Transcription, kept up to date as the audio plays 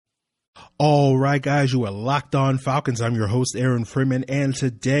All right, guys, you are Locked On Falcons. I'm your host, Aaron Freeman, and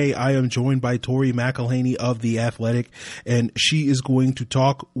today I am joined by Tori McElhaney of The Athletic, and she is going to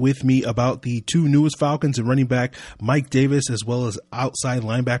talk with me about the two newest Falcons and running back Mike Davis, as well as outside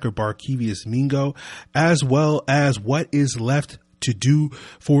linebacker Barkevious Mingo, as well as what is left to do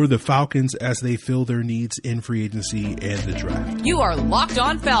for the Falcons as they fill their needs in free agency and the draft. You are Locked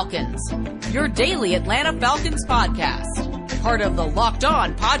On Falcons, your daily Atlanta Falcons podcast. Part of the Locked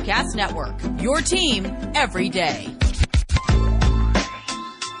On Podcast Network, your team every day.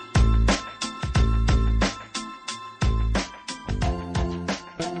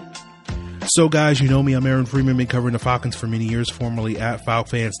 So, guys, you know me. I'm Aaron Freeman, been covering the Falcons for many years, formerly at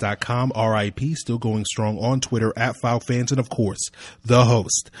FalcFans.com, RIP, still going strong on Twitter at FalcFans, and, of course, the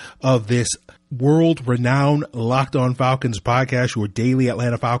host of this world-renowned Locked On Falcons podcast, your daily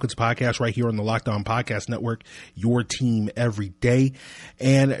Atlanta Falcons podcast right here on the Locked On Podcast Network, your team every day.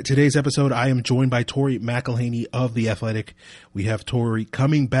 And today's episode, I am joined by Tori McElhaney of The Athletic. We have Tori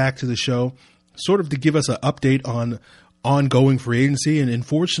coming back to the show sort of to give us an update on ongoing free agency. And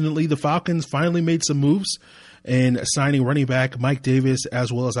unfortunately, the Falcons finally made some moves in signing running back Mike Davis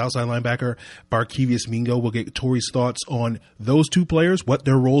as well as outside linebacker Barkevious Mingo. We'll get Tori's thoughts on those two players, what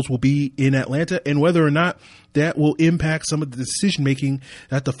their roles will be in Atlanta, and whether or not that will impact some of the decision making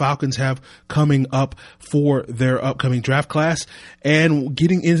that the Falcons have coming up for their upcoming draft class. And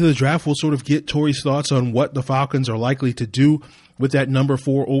getting into the draft, we'll sort of get Tori's thoughts on what the Falcons are likely to do with that number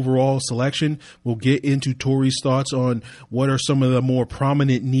 4 overall selection. We'll get into Tori's thoughts on what are some of the more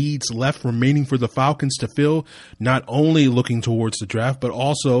prominent needs left remaining for the Falcons to fill, not only looking towards the draft, but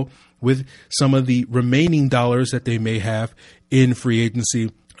also with some of the remaining dollars that they may have in free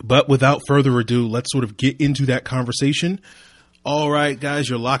agency. But without further ado, let's sort of get into that conversation. All right, guys,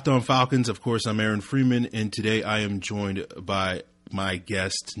 you're Locked On Falcons. Of course, I'm Aaron Freeman, and today I am joined by my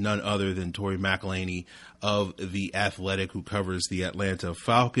guest, none other than Tori McElhaney of The Athletic, who covers the Atlanta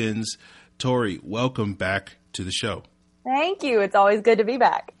Falcons. Tori, welcome back to the show. Thank you. It's always good to be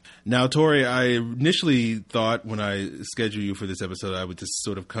back. Now, Tori, I initially thought when I scheduled you for this episode, I would just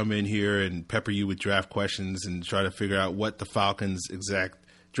sort of come in here and pepper you with draft questions and try to figure out what the Falcons' exact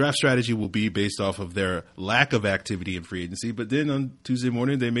draft strategy will be based off of their lack of activity in free agency. But then on Tuesday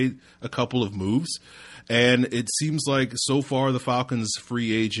morning, they made a couple of moves. And it seems like so far the Falcons'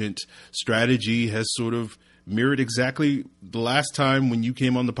 free agent strategy has sort of mirrored exactly the last time when you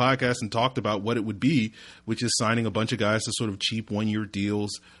came on the podcast and talked about what it would be, which is signing a bunch of guys to sort of cheap one-year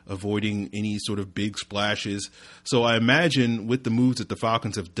deals, avoiding any sort of big splashes. So I imagine with the moves that the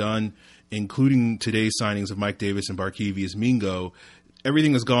Falcons have done, including today's signings of Mike Davis and Barkevious Mingo,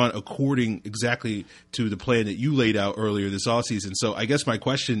 everything has gone according exactly to the plan that you laid out earlier this offseason. So I guess my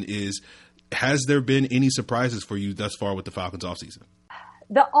question is, has there been any surprises for you thus far with the Falcons offseason?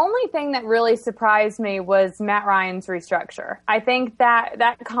 The only thing that really surprised me was Matt Ryan's restructure. I think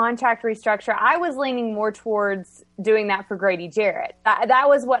that contract restructure, I was leaning more towards doing that for Grady Jarrett. That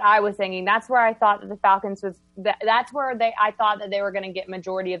was what I was thinking. That's where I thought that the Falcons that's where I thought that they were going to get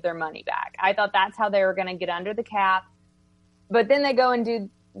majority of their money back. I thought that's how they were going to get under the cap. But then they go and do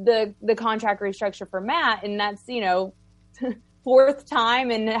the contract restructure for Matt, and that's, fourth time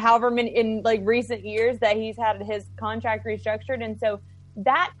in however many in like recent years that he's had his contract restructured. And so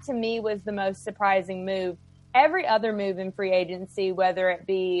that to me was the most surprising move. Every other move in free agency, whether it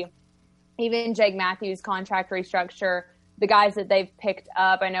be even Jake Matthews' contract restructure, the guys that they've picked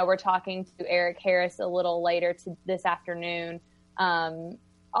up, I know we're talking to Eric Harris a little later this afternoon.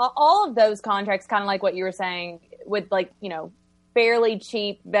 All of those contracts, kind of like what you were saying, with fairly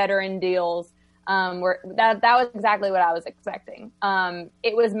cheap veteran deals. That was exactly what I was expecting.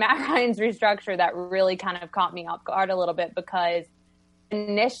 It was Matt Ryan's restructure that really kind of caught me off guard a little bit, because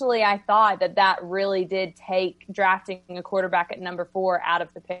initially I thought that really did take drafting a quarterback at number 4 out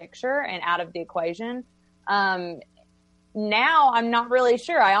of the picture and out of the equation. Now I'm not really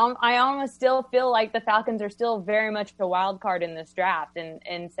sure. I almost still feel like the Falcons are still very much a wild card in this draft.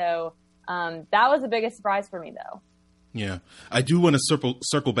 And so that was the biggest surprise for me, though. Yeah, I do want to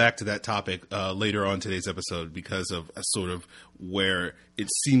circle back to that topic later on today's episode, because of sort of where it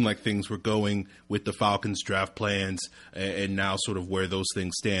seemed like things were going with the Falcons draft plans and now sort of where those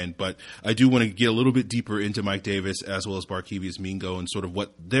things stand. But I do want to get a little bit deeper into Mike Davis as well as Barkevious Mingo and sort of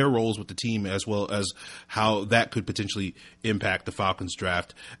what their roles with the team, as well as how that could potentially impact the Falcons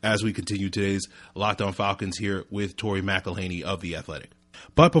draft, as we continue today's Locked On Falcons here with Tori McElhaney of The Athletic.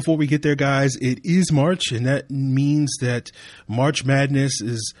 But before we get there, guys, it is March, and that means that March Madness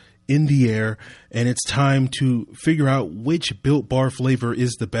is in the air, and it's time to figure out which Built Bar flavor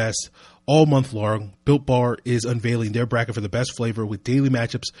is the best. All month long, Built Bar is unveiling their bracket for the best flavor with daily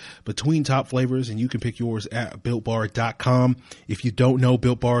matchups between top flavors, and you can pick yours at BuiltBar.com. If you don't know,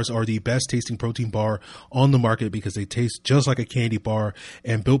 Built Bars are the best tasting protein bar on the market because they taste just like a candy bar,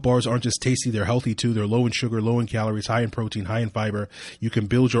 and Built Bars aren't just tasty, they're healthy too. They're low in sugar, low in calories, high in protein, high in fiber. You can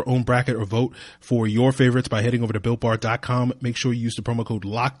build your own bracket or vote for your favorites by heading over to BuiltBar.com. Make sure you use the promo code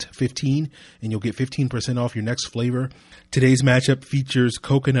LOCKED15 and you'll get 15% off your next flavor. Today's matchup features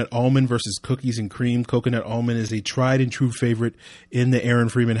coconut almond versus cookies and cream. Coconut almond is a tried and true favorite in the Aaron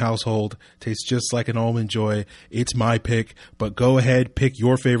Freeman household. Tastes just like an Almond Joy. It's my pick, but go ahead, pick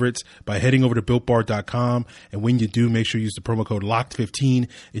your favorites by heading over to BuiltBar.com. And when you do, make sure you use the promo code LOCKED15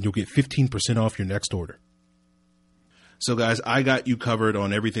 and you'll get 15% off your next order. So, guys, I got you covered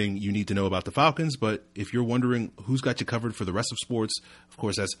on everything you need to know about the Falcons, but if you're wondering who's got you covered for the rest of sports, of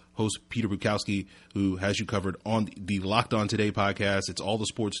course, that's host Peter Bukowski, who has you covered on the Locked On Today podcast. It's all the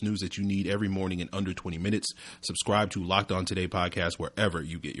sports news that you need every morning in under 20 minutes. Subscribe to Locked On Today podcast wherever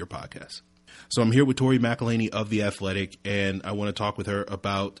you get your podcasts. So I'm here with Tori McElhaney of The Athletic, and I want to talk with her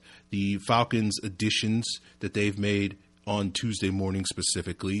about the Falcons additions that they've made on Tuesday morning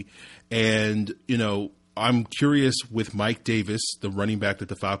specifically. And, you know, I'm curious with Mike Davis, the running back that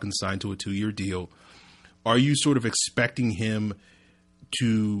the Falcons signed to a 2-year deal. Are you sort of expecting him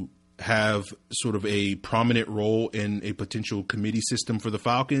to have sort of a prominent role in a potential committee system for the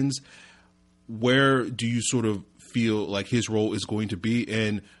Falcons? Where do you sort of feel like his role is going to be?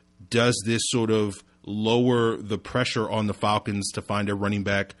 And does this sort of lower the pressure on the Falcons to find a running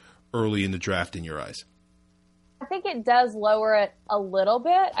back early in the draft in your eyes? I think it does lower it a little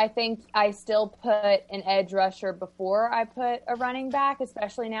bit. I think I still put an edge rusher before I put a running back,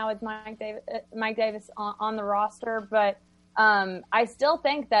 especially now with Mike Davis on the roster. But I still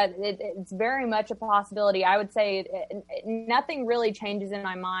think that it's very much a possibility. I would say nothing really changes in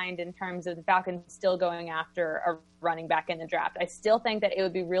my mind in terms of the Falcons still going after a running back in the draft. I still think that it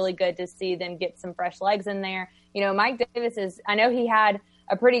would be really good to see them get some fresh legs in there. You know, Mike Davis I know he had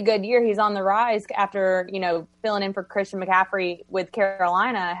a pretty good year. He's on the rise after, you know, filling in for Christian McCaffrey with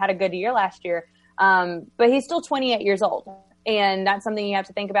Carolina, had a good year last year. But he's still 28 years old, and that's something you have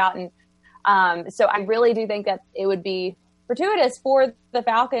to think about. And so I really do think that it would be fortuitous for the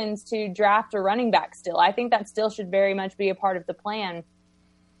Falcons to draft a running back still. I think that still should very much be a part of the plan.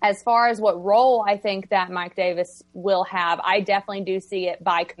 As far as what role I think that Mike Davis will have, I definitely do see it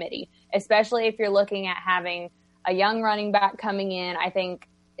by committee, especially if you're looking at having a young running back coming in. I think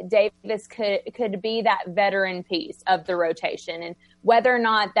Davis could be that veteran piece of the rotation. And whether or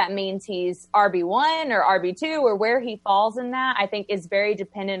not that means he's RB1 or RB2 or where he falls in that, I think is very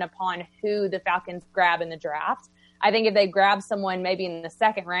dependent upon who the Falcons grab in the draft. I think if they grab someone maybe in the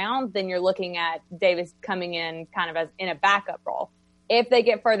second round, then you're looking at Davis coming in kind of as in a backup role. If they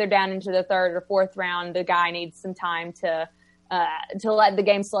get further down into the third or fourth round, the guy needs some time to let the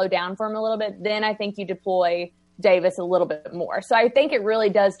game slow down for him a little bit, then I think you deploy Davis a little bit more. So I think it really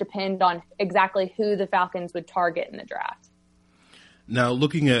does depend on exactly who the Falcons would target in the draft. Now,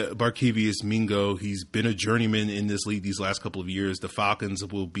 looking at Barkevious Mingo, he's been a journeyman in this league these last couple of years. The Falcons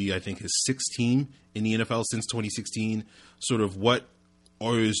will be, I think, his sixth team in the NFL since 2016. Sort of what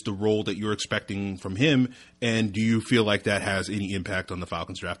is the role that you're expecting from him, and do you feel like that has any impact on the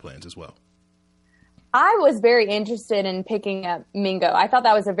Falcons draft plans as well? I was very interested in picking up Mingo. I thought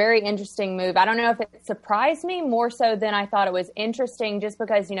that was a very interesting move. I don't know if it surprised me more so than I thought it was interesting, just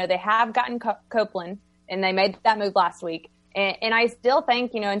because, you know, they have gotten Copeland and they made that move last week. And I still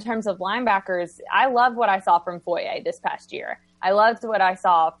think, you know, in terms of linebackers, I love what I saw from Foye this past year. I loved what I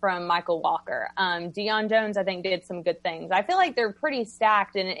saw from Michael Walker. Deion Jones, I think, did some good things. I feel like they're pretty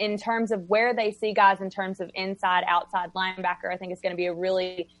stacked in terms of where they see guys in terms of inside, outside linebacker. I think it's going to be a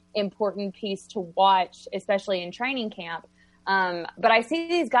really important piece to watch, especially in training camp. But I see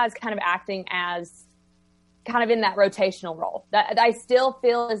these guys kind of acting as kind of in that rotational role. That I still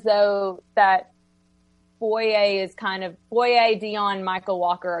feel as though that Foye is kind of Foye, Deion, Michael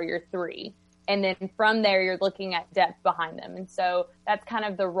Walker are your three. And then from there, you're looking at depth behind them. And so that's kind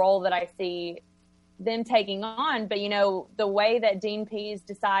of the role that I see them taking on. But, you know, the way that Dean Pease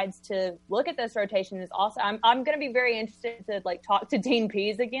decides to look at this rotation is also, I'm going to be very interested to talk to Dean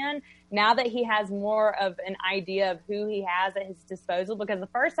Pease again now that he has more of an idea of who he has at his disposal. Because the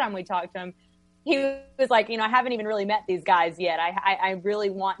first time we talked to him, he was like, you know, I haven't even really met these guys yet. I really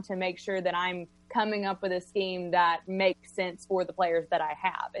want to make sure that I'm coming up with a scheme that makes sense for the players that I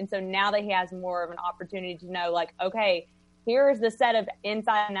have. And so now that he has more of an opportunity to know, like, okay, here's the set of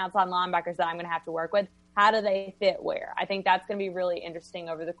inside and outside linebackers that I'm going to have to work with. How do they fit where? I think that's going to be really interesting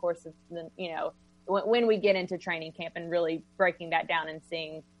over the course of the, you know, when we get into training camp and really breaking that down and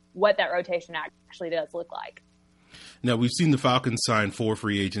seeing what that rotation actually does look like. Now, we've seen the Falcons sign 4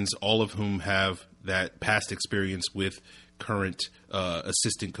 free agents, all of whom have that past experience with current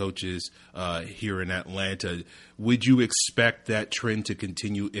assistant coaches here in Atlanta. Would you expect that trend to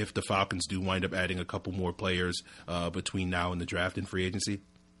continue if the Falcons do wind up adding a couple more players between now and the draft and free agency?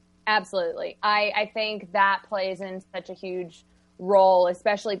 Absolutely. I think that plays in such a huge role,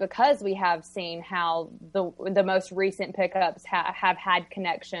 especially because we have seen how the most recent pickups have had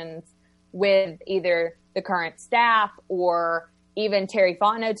connections with either the current staff or even Terry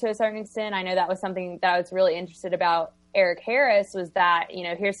Fontenot to a certain extent. I know that was something that I was really interested about Eric Harris, was that,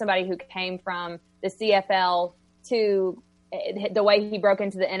 here's somebody who came from the CFL to the way he broke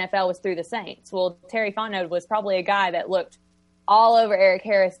into the NFL was through the Saints. Well, Terry Fontenot was probably a guy that looked all over Eric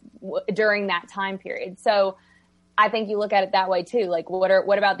Harris during that time period. So I think you look at it that way too. Like,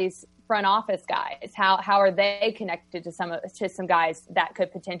 what about these front office guys? How are they connected to some guys that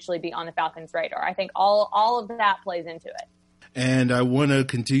could potentially be on the Falcons' radar? I think all of that plays into it. And I want to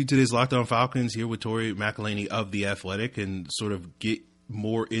continue today's Locked On Falcons here with Tori McElhaney of The Athletic and sort of get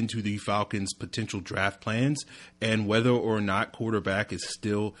more into the Falcons' potential draft plans and whether or not quarterback is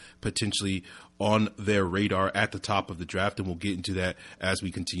still potentially on their radar at the top of the draft. And we'll get into that as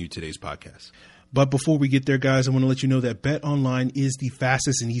we continue today's podcast. But before we get there, guys, I want to let you know that BetOnline is the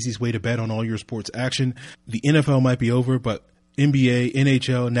fastest and easiest way to bet on all your sports action. The NFL might be over, but NBA,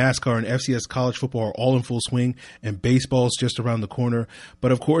 NHL, NASCAR, and FCS college football are all in full swing, and baseball's just around the corner.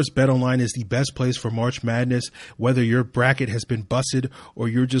 But of course, BetOnline is the best place for March Madness. Whether your bracket has been busted or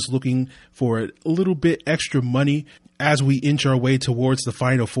you're just looking for a little bit extra money as we inch our way towards the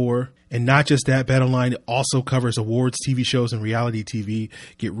Final Four. And not just that, BetOnline also covers awards, TV shows, and reality TV.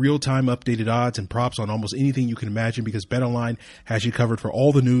 Get real-time updated odds and props on almost anything you can imagine because BetOnline has you covered for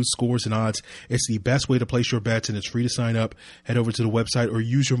all the news, scores, and odds. It's the best way to place your bets, and it's free to sign up. Head over to the website or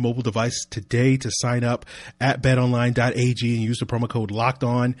use your mobile device today to sign up at betonline.ag and use the promo code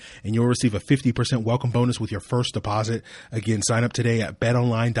LOCKEDON, and you'll receive a 50% welcome bonus with your first deposit. Again, sign up today at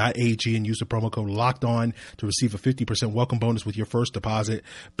betonline.ag and use the promo code LOCKEDON to receive a 50% welcome bonus with your first deposit.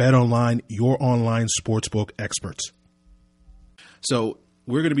 BetOnline, your online sportsbook experts. So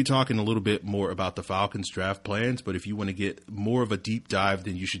we're going to be talking a little bit more about the Falcons draft plans, but if you want to get more of a deep dive,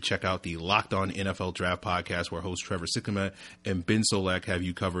 then you should check out the Locked On NFL Draft podcast, where hosts Trevor Sikkema and Ben Solak have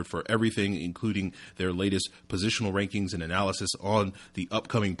you covered for everything, including their latest positional rankings and analysis on the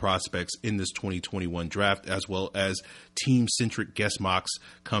upcoming prospects in this 2021 draft, as well as team-centric guest mocks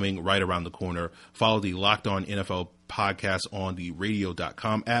coming right around the corner. Follow the Locked On NFL podcast on the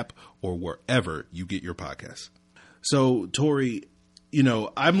radio.com app or wherever you get your podcasts. So, Tori,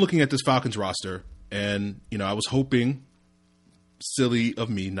 I'm looking at this Falcons roster and, I was hoping, silly of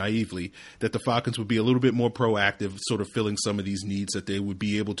me, naively, that the Falcons would be a little bit more proactive, sort of filling some of these needs, that they would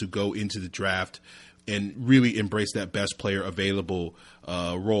be able to go into the draft and really embrace that best player available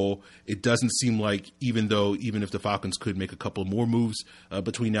role. It doesn't seem like, even if the Falcons could make a couple more moves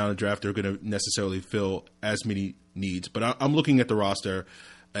between now and the draft, they're going to necessarily fill as many needs. But I'm looking at the roster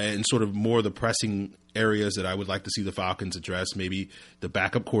and sort of more of the pressing areas that I would like to see the Falcons address. Maybe the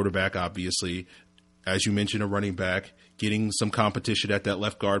backup quarterback, obviously. As you mentioned, a running back, getting some competition at that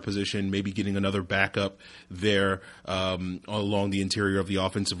left guard position, maybe getting another backup there along the interior of the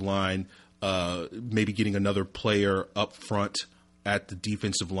offensive line, maybe getting another player up front at the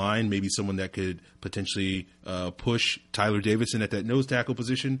defensive line, maybe someone that could potentially push Tyler Davidson at that nose tackle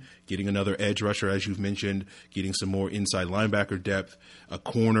position, getting another edge rusher, as you've mentioned, getting some more inside linebacker depth, a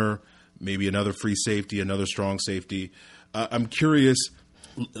corner, maybe another free safety, another strong safety. I'm curious,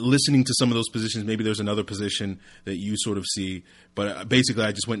 listening to some of those positions, maybe there's another position that you sort of see, but basically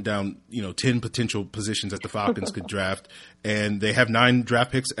I just went down, 10 potential positions that the Falcons could draft, and they have 9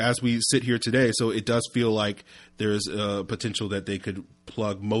 draft picks as we sit here today. So it does feel like there's a potential that they could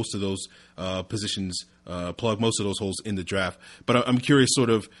plug most of those positions, plug most of those holes in the draft. But I'm curious, sort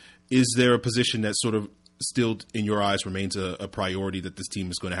of, is there a position that sort of still in your eyes remains a priority that this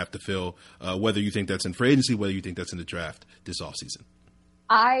team is going to have to fill, whether you think that's in free agency, whether you think that's in the draft this offseason?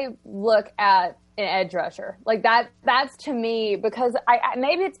 I look at an edge rusher like that. That's to me, because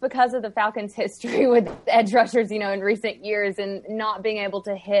maybe it's because of the Falcons' history with edge rushers, in recent years, and not being able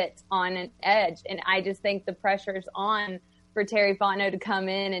to hit on an edge. And I just think the pressure's on for Terry Fontenot to come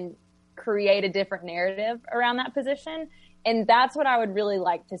in and create a different narrative around that position. And that's what I would really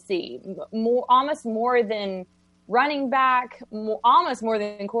like to see, almost more than running back, almost more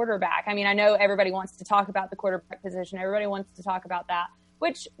than quarterback. I mean, I know everybody wants to talk about the quarterback position. Everybody wants to talk about that,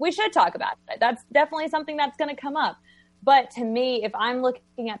 which we should talk about. That's definitely something that's going to come up. But to me, if I'm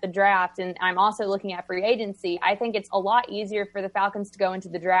looking at the draft and I'm also looking at free agency, I think it's a lot easier for the Falcons to go into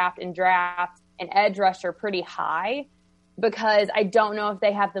the draft and draft an edge rusher pretty high, because I don't know if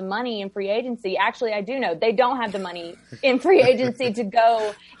they have the money in free agency. Actually, I do know they don't have the money in free agency to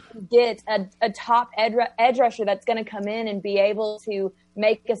go get a top edge rusher that's going to come in and be able to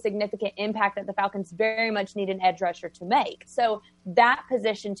make a significant impact that the Falcons very much need an edge rusher to make. So that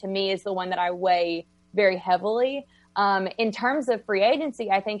position to me is the one that I weigh very heavily. In terms of free agency,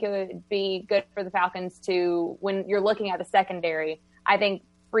 I think it would be good for the Falcons to, when you're looking at the secondary, I think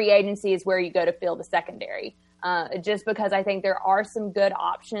free agency is where you go to fill the secondary. Just because I think there are some good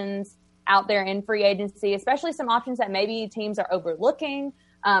options out there in free agency, especially some options that maybe teams are overlooking.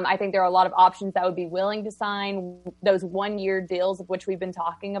 I think there are a lot of options that would be willing to sign those 1-year deals of which we've been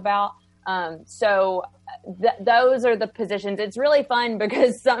talking about. So those are the positions. It's really fun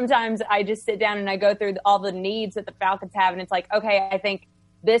because sometimes I just sit down and I go through all the needs that the Falcons have. And it's like, okay, I think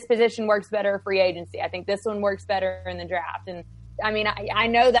this position works better free agency. I think this one works better in the draft. And I mean, I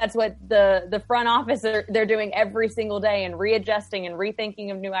know that's what the front office they're doing every single day, and readjusting and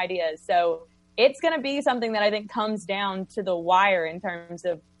rethinking of new ideas. So it's going to be something that I think comes down to the wire in terms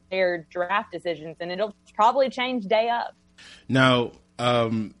of their draft decisions, and it'll probably change day up. Now,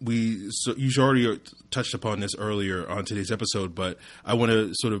 you already touched upon this earlier on today's episode, but I want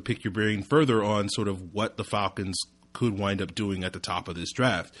to sort of pick your brain further on sort of what the Falcons could wind up doing at the top of this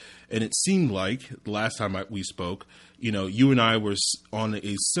draft. And it seemed like the last time we spoke, you and I were on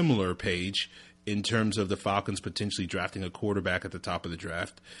a similar page in terms of the Falcons potentially drafting a quarterback at the top of the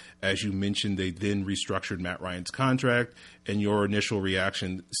draft. As you mentioned, they then restructured Matt Ryan's contract, and your initial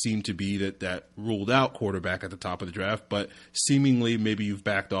reaction seemed to be that ruled out quarterback at the top of the draft, but seemingly maybe you've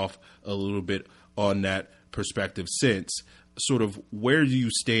backed off a little bit on that perspective since. Sort of where do you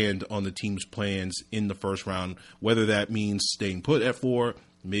stand on the team's plans in the first round, whether that means staying put at 4,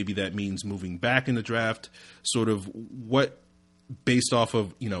 maybe that means moving back in the draft, sort of what, based off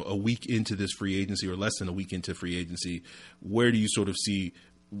of, a week into this free agency or less than a week into free agency, where do you sort of see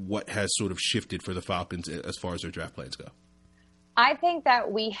what has sort of shifted for the Falcons as far as their draft plans go? I think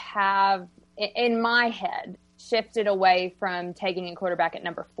that we have, in my head, shifted away from taking a quarterback at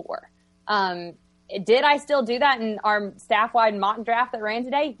number 4. Did I still do that in our staff-wide mock draft that ran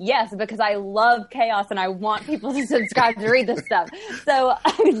today? Yes, because I love chaos and I want people to subscribe to read this stuff. So,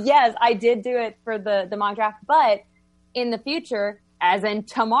 yes, I did do it for the mock draft. But in the future, as in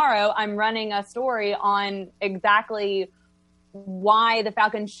tomorrow, I'm running a story on exactly why the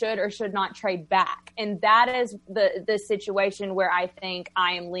Falcons should or should not trade back. And that is the situation where I think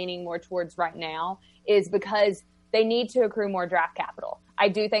I am leaning more towards right now, is because they need to accrue more draft capital. I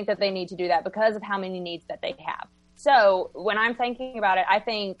do think that they need to do that because of how many needs that they have. So when I'm thinking about it, I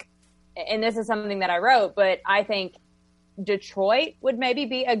think, and this is something that I wrote, but I think Detroit would maybe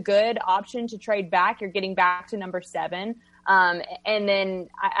be a good option to trade back. You're getting back to number 7. And then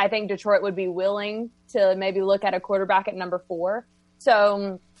I think Detroit would be willing to maybe look at a quarterback at number 4.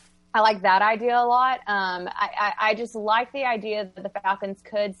 So I like that idea a lot. I just like the idea that the Falcons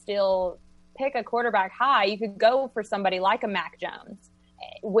could still pick a quarterback high. You could go for somebody like a Mac Jones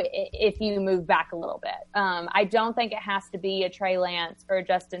if you move back a little bit. I don't think it has to be a Trey Lance or a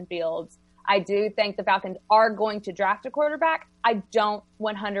Justin Fields. I do think the Falcons are going to draft a quarterback. I don't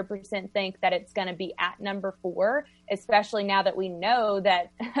 100% think that it's going to be at number 4, especially now that we know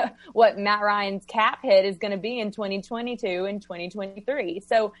that what Matt Ryan's cap hit is going to be in 2022 and 2023.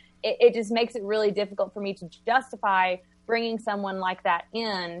 So it just makes it really difficult for me to justify bringing someone like that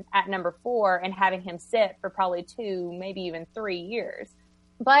in at number 4 and having him sit for probably 2, maybe even 3 years.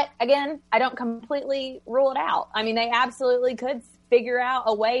 But again, I don't completely rule it out. I mean, they absolutely could figure out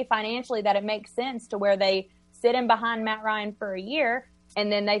a way financially that it makes sense to where they sit in behind Matt Ryan for a year,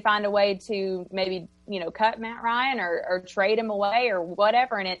 and then they find a way to maybe, cut Matt Ryan or trade him away or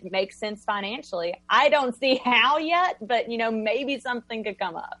whatever, and it makes sense financially. I don't see how yet, but, maybe something could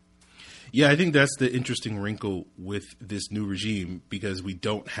come up. Yeah, I think that's the interesting wrinkle with this new regime, because we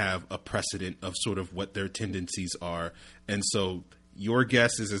don't have a precedent of sort of what their tendencies are. And so your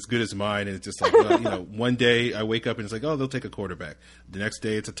guess is as good as mine. And it's just like, well, one day I wake up and it's like, oh, they'll take a quarterback. The next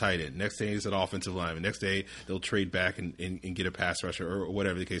day it's a tight end. Next day it's an offensive lineman. Next day they'll trade back and get a pass rusher or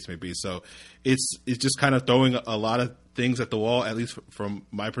whatever the case may be. So it's just kind of throwing a lot of things at the wall, at least from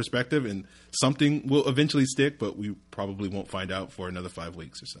my perspective, and something will eventually stick, but we probably won't find out for another 5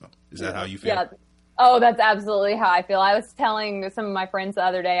 weeks or so. Is that how you feel? Yeah. Oh, that's absolutely how I feel. I was telling some of my friends the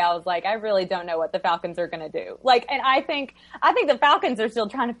other day, I was like, I really don't know what the Falcons are going to do. Like, and I think the Falcons are still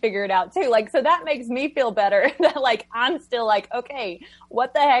trying to figure it out too. Like, so that makes me feel better that like, I'm still like, okay,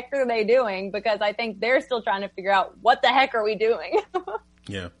 what the heck are they doing? Because I think they're still trying to figure out what the heck are we doing?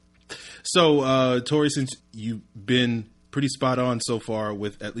 Yeah. So, Tori, since you've been pretty spot on so far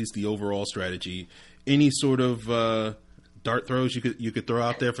with at least the overall strategy, any sort of, dart throws you could throw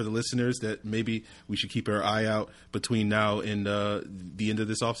out there for the listeners that maybe we should keep our eye out between now and the end of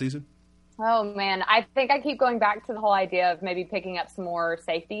this offseason? Oh man, I think I keep going back to the whole idea of maybe picking up some more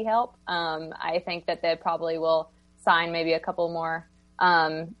safety help. I think that they probably will sign maybe a couple more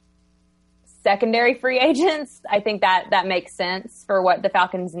secondary free agents. I think that makes sense for what the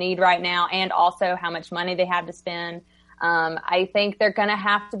Falcons need right now, and also how much money they have to spend. I think they're going to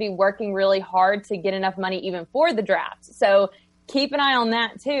have to be working really hard to get enough money even for the draft. So keep an eye on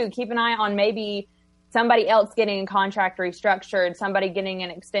that too. Keep an eye on maybe somebody else getting a contract restructured, somebody getting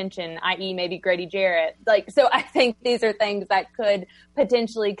an extension, i.e. maybe Grady Jarrett. So I think these are things that could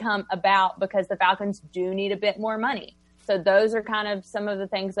potentially come about because the Falcons do need a bit more money. So those are kind of some of the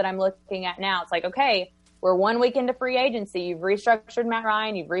things that I'm looking at now. It's like, okay, we're 1 week into free agency. You've restructured Matt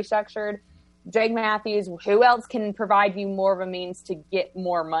Ryan. You've restructured Jake Matthews. Who else can provide you more of a means to get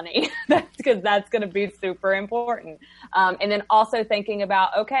more money? Because that's going to be super important. And then also thinking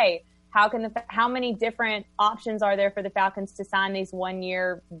about, okay, how many different options are there for the Falcons to sign these 1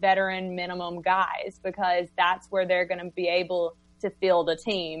 year veteran minimum guys? Because that's where they're going to be able to field a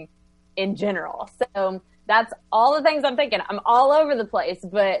team in general. So that's all the things I'm thinking. I'm all over the place,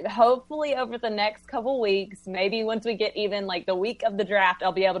 but hopefully over the next couple weeks, maybe once we get even like the week of the draft,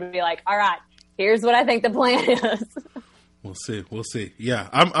 I'll be able to be like, all right, here's what I think the plan is. We'll see. Yeah,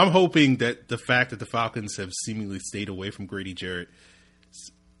 I'm hoping that the fact that the Falcons have seemingly stayed away from Grady Jarrett's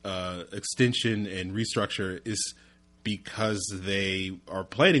extension and restructure is because they are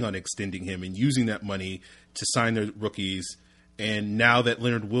planning on extending him and using that money to sign their rookies. And now that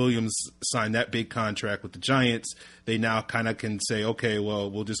Leonard Williams signed that big contract with the Giants, they now kind of can say, okay,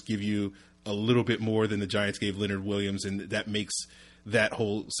 well, we'll just give you a little bit more than the Giants gave Leonard Williams. And that makes that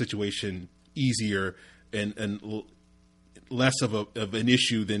whole situation easier and less of an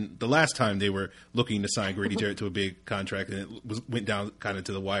issue than the last time they were looking to sign Grady Jarrett to a big contract, and it went down kind of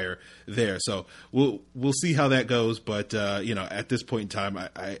to the wire there. So we'll see how that goes. But at this point in time,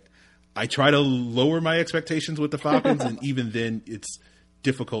 I try to lower my expectations with the Falcons, and even then, it's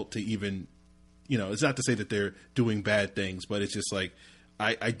difficult to even, it's not to say that they're doing bad things, but it's just like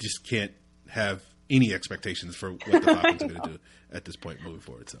I just can't have any expectations for what the Falcons are going to do at this point moving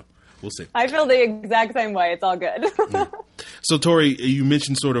forward. So we'll see. I feel the exact same way. It's all good. Yeah. So, Tori, you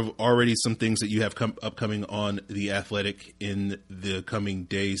mentioned sort of already some things that you have upcoming on The Athletic in the coming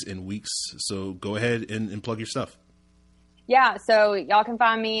days and weeks. So go ahead and plug your stuff. Yeah, so y'all can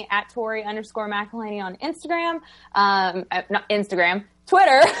find me at Tori_McElhaney on Instagram. Not Instagram,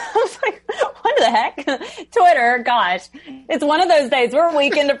 Twitter. I was like, what the heck? Twitter, gosh. It's one of those days. We're a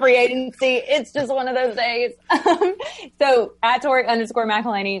week into free agency. It's just one of those days. So at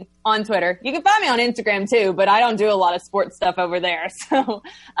Tori_McElhaney on Twitter. You can find me on Instagram too, but I don't do a lot of sports stuff over there. So,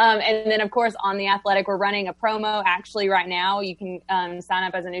 and then of course on The Athletic, we're running a promo actually right now. You can sign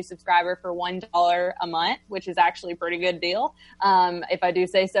up as a new subscriber for $1 a month, which is actually a pretty good deal. If I do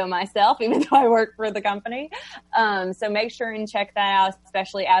say so myself, even though I work for the company. So make sure and check that out,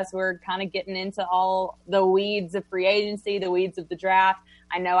 especially as we're kind of getting into all the weeds of free agency, the weeds of the draft.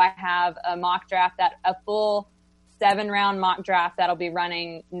 I know I have a mock draft a full 7-round mock draft that'll be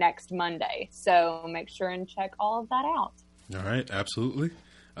running next Monday. So make sure and check all of that out. All right. Absolutely.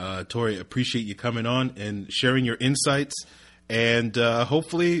 Tori, appreciate you coming on and sharing your insights. And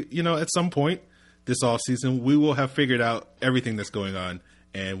hopefully, at some point this offseason, we will have figured out everything that's going on.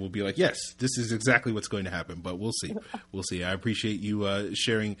 And we'll be like, yes, this is exactly what's going to happen. But we'll see. We'll see. I appreciate you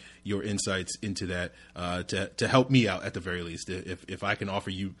sharing your insights into that to help me out at the very least. If I can offer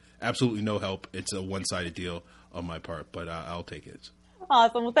you absolutely no help, it's a one-sided deal on my part. But I'll take it.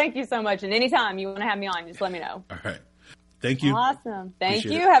 Awesome. Well, thank you so much. And anytime you want to have me on, just let me know. All right. Thank you. Awesome. Thank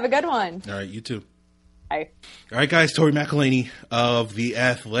Appreciate you. it. Have a good one. All right. You too. Bye. All right, guys. Tori McElhaney of The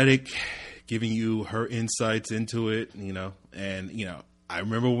Athletic giving you her insights into it, I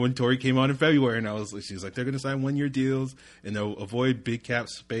remember when Tori came on in February and she was like, they're going to sign 1-year deals and they'll avoid big cap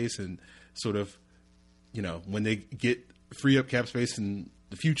space and sort of, when they get free up cap space in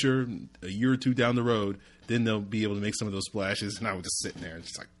the future, a year or two down the road, then they'll be able to make some of those splashes. And I was just sitting there and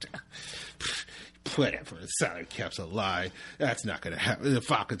just like, whatever, salary cap's a lie. That's not going to happen. The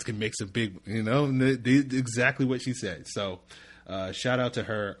Falcons can make some big, and exactly what she said. So shout out to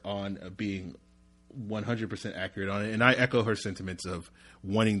her on being 100% accurate on it. And I echo her sentiments of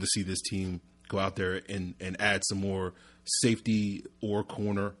wanting to see this team go out there and add some more safety or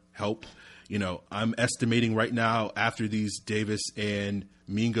corner help. You know, I'm estimating right now after these Davis and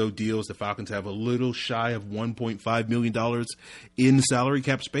Mingo deals, the Falcons have a little shy of $1.5 million in salary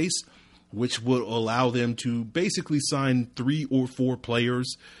cap space, which will allow them to basically sign 3 or 4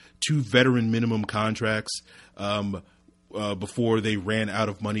 players to veteran minimum contracts before they ran out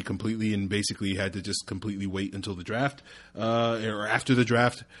of money completely and basically had to just completely wait until the draft or after the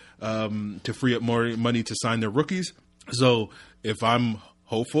draft to free up more money to sign their rookies. So if I'm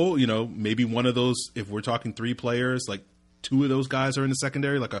hopeful, you know, maybe one of those, if we're talking 3 players, like 2 of those guys are in the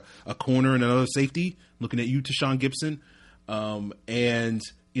secondary, like a corner and another safety, looking at you, Tashawn Gibson. And,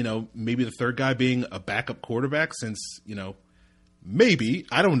 you know, maybe the third guy being a backup quarterback since, you know, maybe,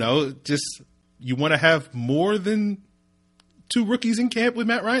 I don't know, just you want to have more than 2 rookies in camp with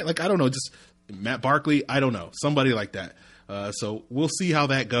Matt Ryan? Like, I don't know, just Matt Barkley, I don't know, somebody like that. So we'll see how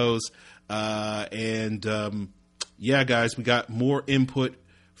that goes. Yeah, guys, we got more input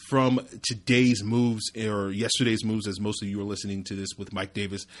from today's moves or yesterday's moves, as most of you are listening to this with Mike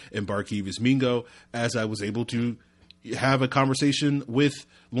Davis and Barkevius Mingo, as I was able to have a conversation with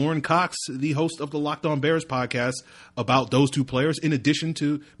Lauren Cox, the host of the Locked On Bears podcast, about those 2 players, in addition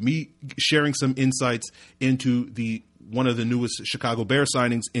to me sharing some insights into one of the newest Chicago Bears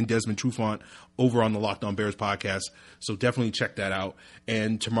signings in Desmond Trufant over on the Locked On Bears podcast. So definitely check that out.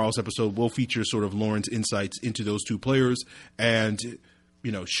 And tomorrow's episode will feature sort of Lauren's insights into those 2 players. And,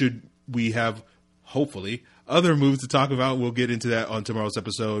 you know, should we have, hopefully, other moves to talk about, we'll get into that on tomorrow's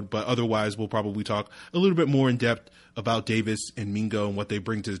episode. But otherwise, we'll probably talk a little bit more in depth about Davis and Mingo and what they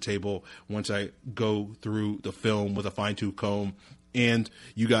bring to the table once I go through the film with a fine-tooth comb. And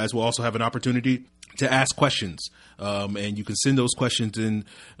you guys will also have an opportunity to ask questions. And you can send those questions in,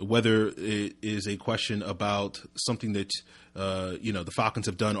 whether it is a question about something that, you know, the Falcons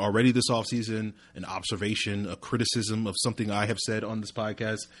have done already this offseason, an observation, a criticism of something I have said on this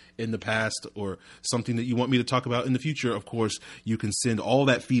podcast in the past, or something that you want me to talk about in the future. Of course, you can send all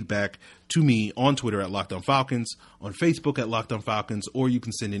that feedback to me on Twitter at Locked On Falcons, on Facebook at Locked On Falcons, or you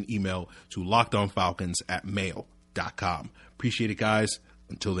can send an email to lockedonfalcons@mail.com. Appreciate it, guys.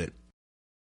 Until then.